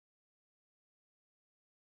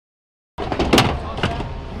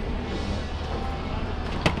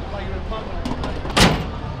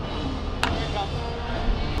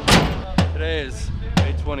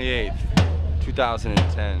28th,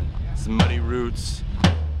 2010. It's the Muddy Roots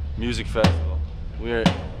Music Festival. We're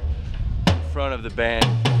in front of the band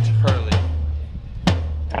Turley.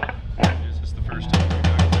 Is this the first time you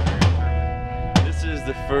documentary? This is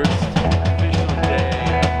the first official day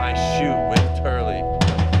of my shoot with Turley.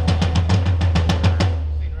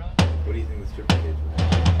 What do you think the stripper cage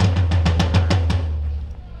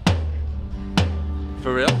was?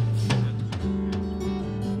 For real?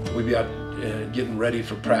 We'd be out getting ready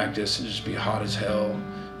for practice. It'd just be hot as hell,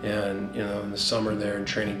 and you know, in the summer there in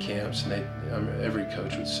training camps, and every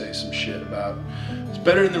coach would say some shit about it's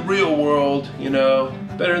better in the real world, you know,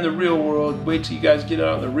 better in the real world. Wait till you guys get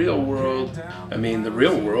out in the real world. I mean, the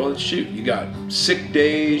real world, shoot, you got sick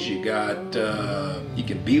days, you got you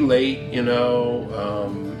can be late, you know,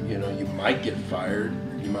 you might get fired,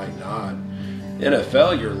 you might not.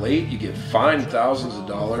 NFL, you're late, you get fined thousands of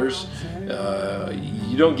dollars.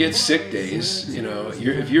 You don't get sick days, you know.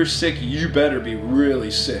 If you're sick, you better be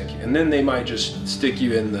really sick. And then they might just stick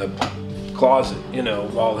you in the closet, you know,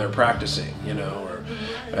 while they're practicing, you know,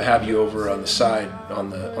 or have you over on the side on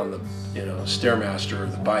the you know, Stairmaster or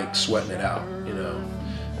the bike sweating it out, you know.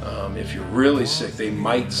 If you're really sick, they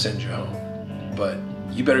might send you home, but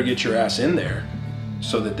you better get your ass in there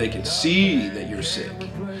so that they can see that you're sick.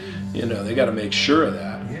 You know, they got to make sure of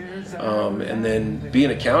that. And then being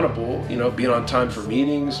accountable, you know, being on time for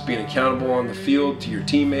meetings, being accountable on the field to your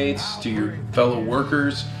teammates, to your fellow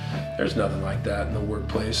workers. There's nothing like that in the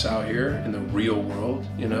workplace out here, in the real world,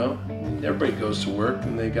 you know. Everybody goes to work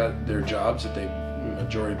and they got their jobs that the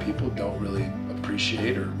majority of people don't really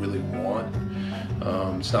appreciate or really want.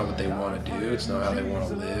 It's not what they want to do, it's not how they want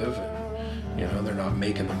to live. And, you know, they're not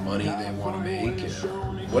making the money they want to make,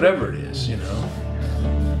 whatever it is, you know.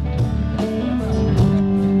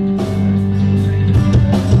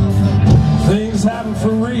 Things happen for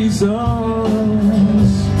reasons,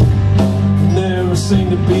 never seem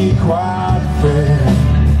to be quite fair.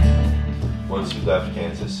 Once you left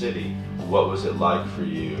Kansas City, what was it like for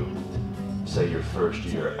you, say your first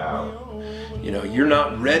year out? You know, you're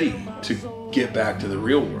not ready to get back to the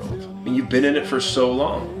real world. I mean, you've been in it for so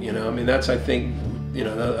long, you know. I mean, that's, I think, you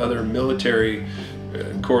know, the other military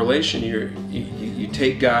correlation. You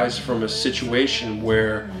take guys from a situation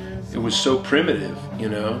where it was so primitive, you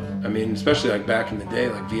know. I mean, especially like back in the day,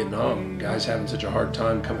 like Vietnam, guys having such a hard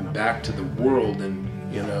time coming back to the world and,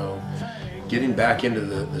 you know, getting back into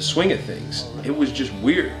the swing of things. It was just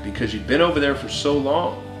weird because you'd been over there for so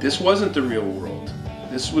long. This wasn't the real world.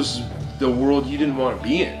 This was the world you didn't want to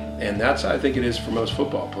be in. And that's how I think it is for most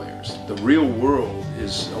football players. The real world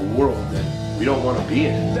is a world that we don't want to be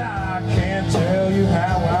in. I can't tell you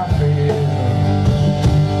how I feel.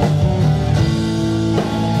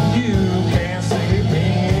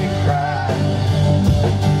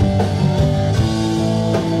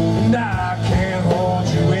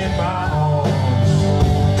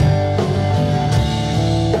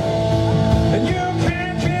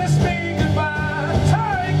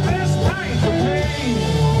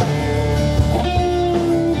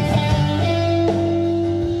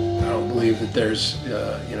 That there's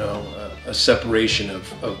you know, a separation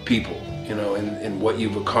of people, you know, in what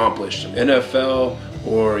you've accomplished. NFL,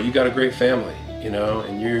 or you got a great family, you know,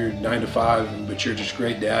 and you're 9 to 5, but you're just a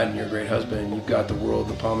great dad and you're a great husband and you've got the world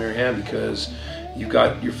in the palm of your hand because you've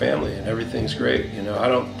got your family and everything's great, you know. I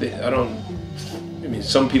mean,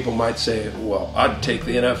 some people might say, well, I'd take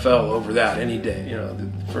the NFL over that any day, you know.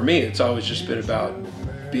 For me, it's always just been about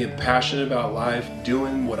being passionate about life,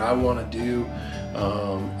 doing what I want to do,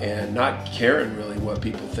 and not caring really what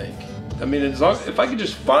people think. I mean, as long, if I could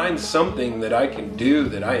just find something that I can do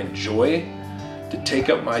that I enjoy to take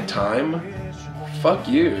up my time, fuck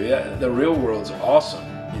you. Yeah, the real world's awesome.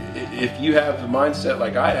 If you have the mindset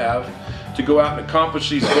like I have to go out and accomplish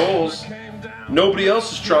these goals, nobody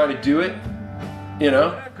else is trying to do it, you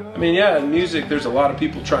know. I mean, yeah, in music there's a lot of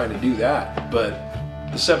people trying to do that, but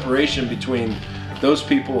the separation between those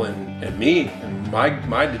people and me and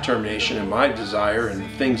my determination and my desire and the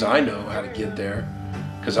things I know how to get there,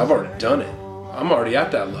 because I've already done it. I'm already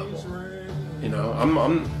at that level, you know. I'm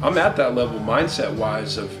at that level mindset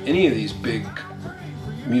wise of any of these big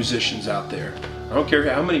musicians out there. I don't care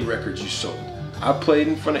how many records you sold. I've played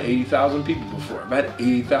in front of 80,000 people before. I've had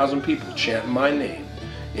 80,000 people chanting my name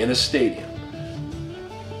in a stadium.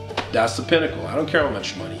 That's the pinnacle. I don't care how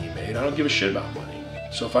much money you made. I don't give a shit about money.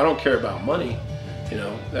 So if I don't care about money, you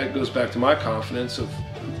know, that goes back to my confidence of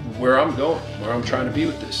where I'm going, where I'm trying to be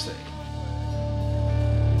with this thing.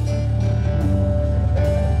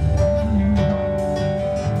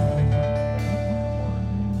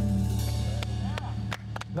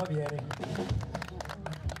 Love you, Eddie.